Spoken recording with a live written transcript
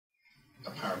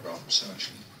paragraph or so,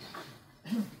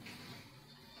 actually.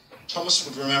 Thomas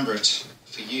would remember it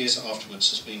for years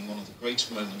afterwards as being one of the great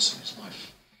moments in his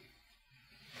life.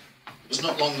 It was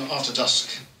not long after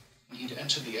dusk, and he'd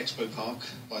entered the Expo Park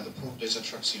by the Porte des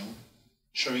Attractions,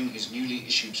 showing his newly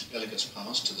issued delegate's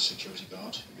pass to the security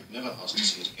guard, who would never ask to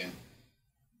see it again.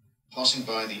 Passing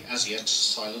by the as yet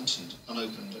silent and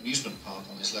unopened amusement park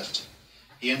on his left,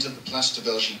 he entered the Place de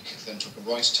Belgique, then took a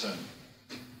right turn.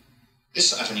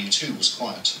 This avenue, too, was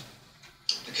quiet.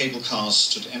 The cable cars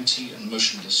stood empty and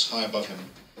motionless high above him,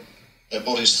 their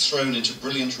bodies thrown into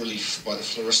brilliant relief by the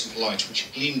fluorescent light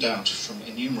which gleamed out from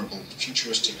innumerable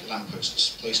futuristic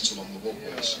lampposts placed along the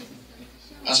walkways.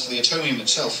 As for the atomium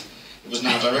itself, it was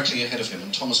now directly ahead of him,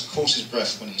 and Thomas caught his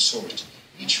breath when he saw it.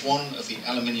 Each one of the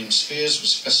aluminium spheres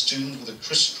was festooned with a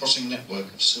criss-crossing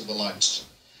network of silver lights,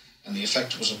 and the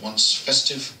effect was at once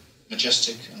festive,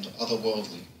 majestic, and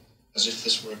otherworldly, as if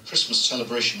this were a Christmas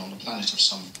celebration on the planet of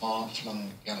some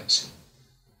far-flung galaxy.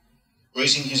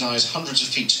 Raising his eyes hundreds of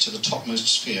feet to the topmost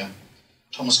sphere,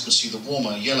 Thomas could see the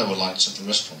warmer, yellower lights of the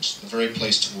restaurant, the very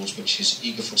place towards which his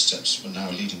eager footsteps were now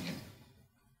leading him.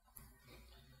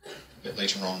 A bit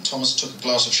later on, Thomas took a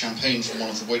glass of champagne from one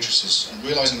of the waitresses, and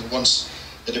realizing at once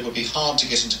that it would be hard to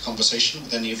get into conversation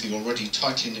with any of the already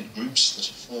tightly knit groups that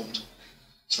had formed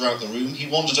throughout the room,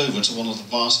 he wandered over to one of the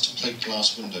vast plate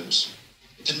glass windows.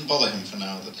 It didn't bother him for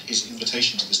now that his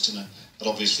invitation to this dinner had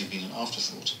obviously been an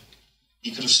afterthought.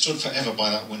 He could have stood forever by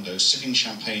that window, sipping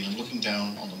champagne and looking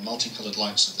down on the multicoloured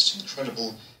lights of this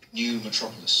incredible new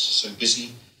metropolis, so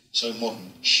busy, so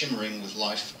modern, shimmering with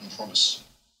life and promise.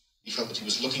 He felt that he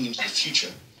was looking into the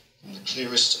future from the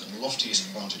clearest and loftiest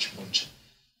vantage point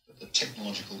that the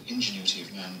technological ingenuity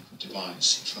of man could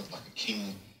devise. He felt like a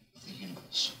king of the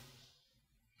universe.